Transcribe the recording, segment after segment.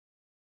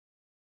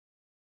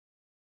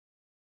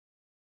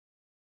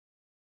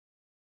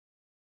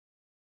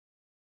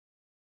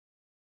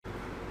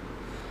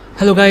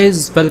Hello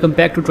guys, welcome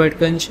back to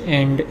Crunch,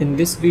 and in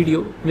this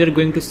video we are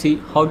going to see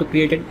how to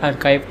create an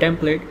archive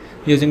template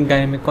using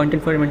dynamic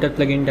content for Elementor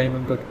plugin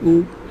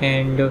Dynamic.ooo,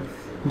 and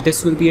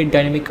this will be a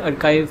dynamic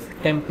archive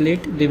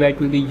template that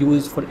will be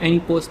used for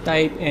any post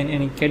type and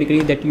any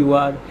category that you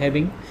are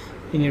having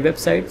in your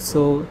website.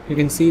 So you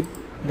can see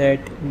that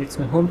it's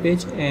my home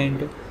page,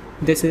 and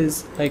this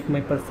is like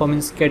my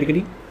performance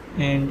category,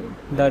 and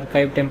the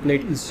archive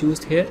template is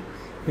used here.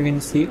 You can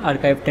see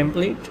archive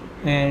template,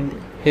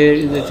 and here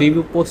is the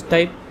review post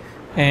type,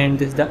 and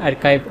this is the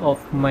archive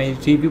of my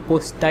review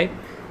post type,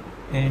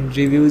 and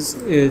reviews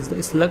is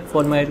the slug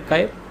for my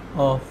archive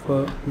of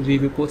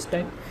review post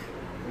type,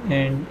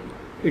 and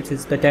it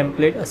is the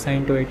template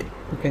assigned to it.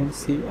 You can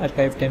see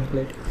archive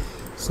template.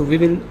 So we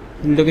will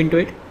look into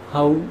it,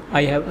 how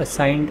I have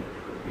assigned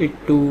it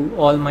to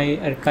all my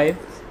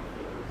archives.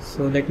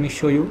 So let me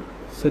show you.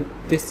 So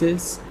this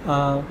is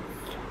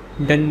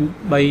done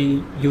by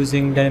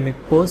using dynamic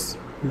post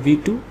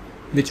v2,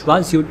 which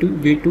was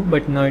v2,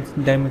 but now it's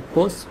dynamic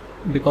post,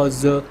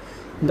 because the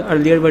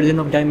earlier version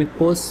of dynamic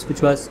post,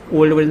 which was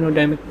old version of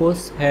dynamic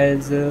post,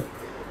 has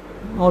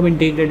all been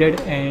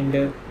degraded, and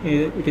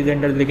it is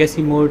under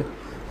legacy mode.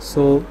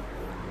 So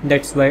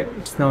that's why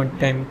it's now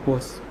dynamic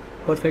post.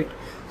 Perfect.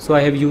 So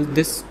I have used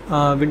this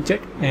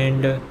widget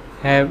and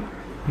have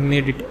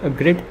made it a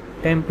grid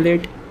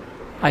template.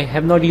 I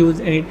have not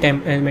used any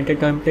Elementor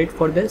template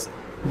for this,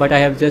 but I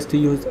have just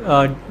used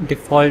a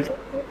default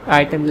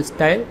item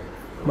style.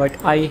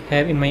 But I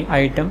have in my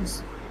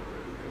items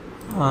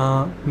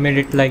made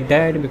it like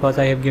that because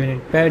I have given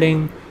it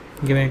padding,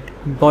 given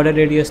it border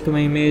radius to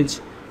my image,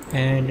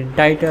 and in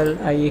title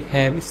I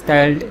have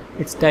styled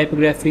its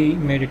typography,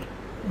 made it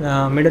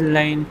middle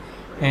line,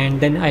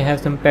 and then I have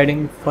some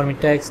padding for my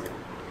text.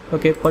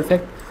 Okay,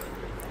 perfect.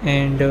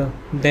 And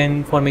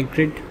then for my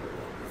grid,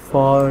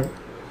 for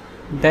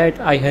that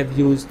I have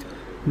used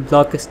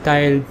block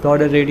style,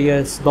 border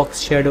radius,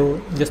 box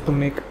shadow, just to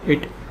make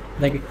it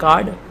like a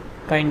card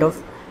kind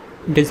of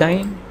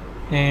design.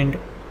 And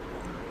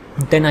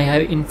then I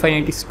have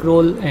infinity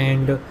scroll,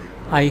 and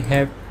I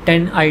have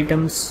 10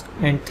 items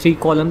and 3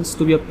 columns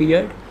to be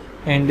appeared,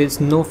 and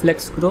there's no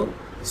flex scroll.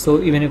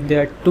 So even if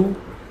there are 2,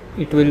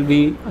 it will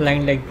be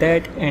aligned like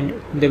that,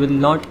 and they will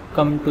not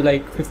come to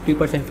like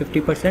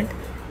 50%.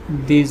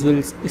 These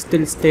will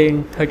still stay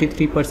in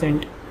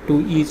 33%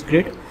 to each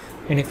grid.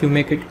 And if you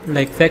make it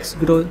like flex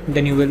scroll,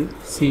 then you will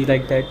see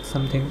like that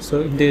something.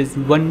 So if there is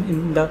 1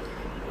 in the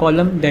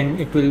column, then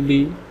it will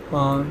be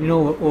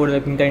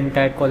overlapping the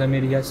entire column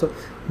area. So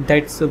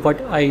that's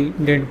what I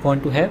didn't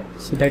want to have,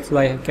 so that's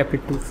why I have kept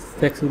it to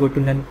flex go to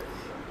none.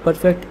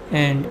 Perfect.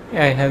 And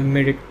I have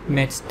made it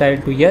match style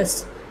to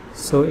yes,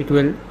 so it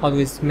will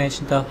always match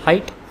the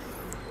height.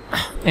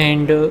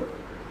 And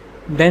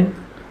then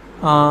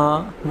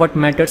what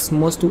matters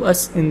most to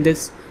us in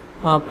this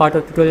part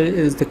of the tutorial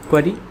is the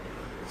query.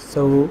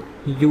 So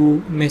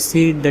you may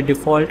see the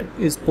default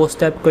is post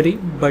type query,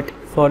 but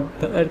for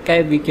the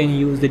archive we can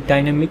use the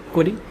dynamic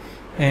query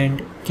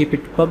and keep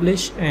it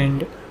published,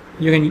 and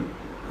you can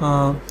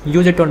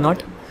use it or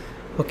not.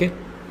 Okay,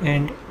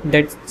 and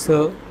that's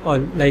all.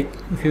 Like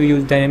if you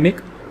use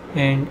dynamic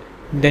and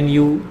then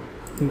you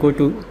go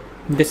to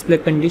display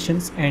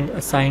conditions and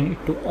assign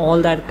it to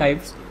all the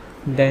archives,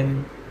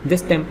 then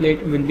this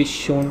template will be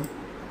shown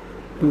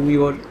to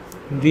your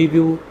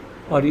review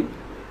or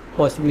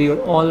possibly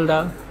your all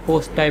the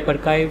post type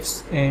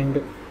archives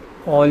and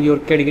all your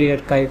category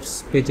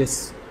archives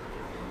pages,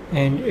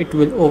 and it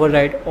will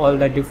override all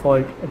the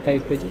default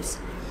archive pages.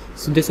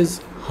 So this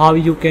is how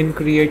you can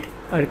create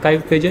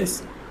archive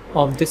pages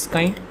of this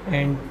kind,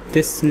 and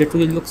this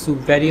literally looks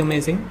very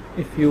amazing.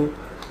 If you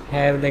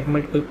have like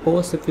multiple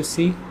posts, if you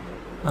see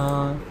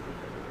I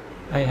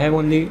have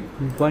only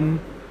one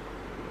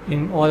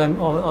in all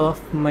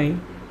of my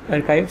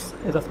archives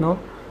as of now,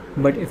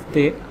 but if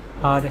they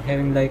are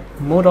having like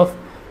more of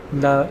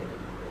the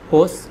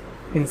posts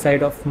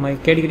inside of my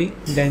category,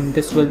 then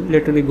this will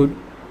literally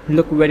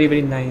look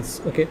very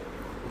nice. Okay,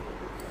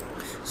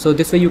 so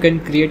this way you can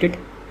create it.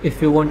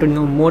 If you want to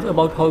know more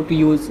about how to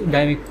use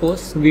dynamic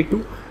post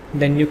v2,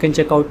 then you can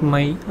check out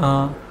my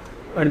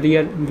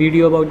earlier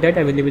video about that.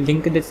 I will leave a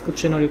link in the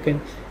description, or you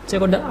can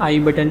check out the I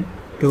button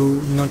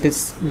to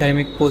notice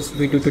dynamic post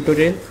v2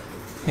 tutorial.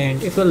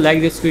 And if you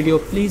like this video,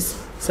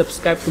 please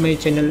subscribe to my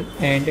channel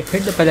and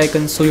hit the bell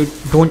icon so you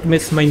don't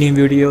miss my new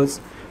videos.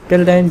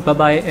 Till then, bye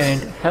bye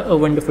and have a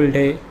wonderful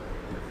day.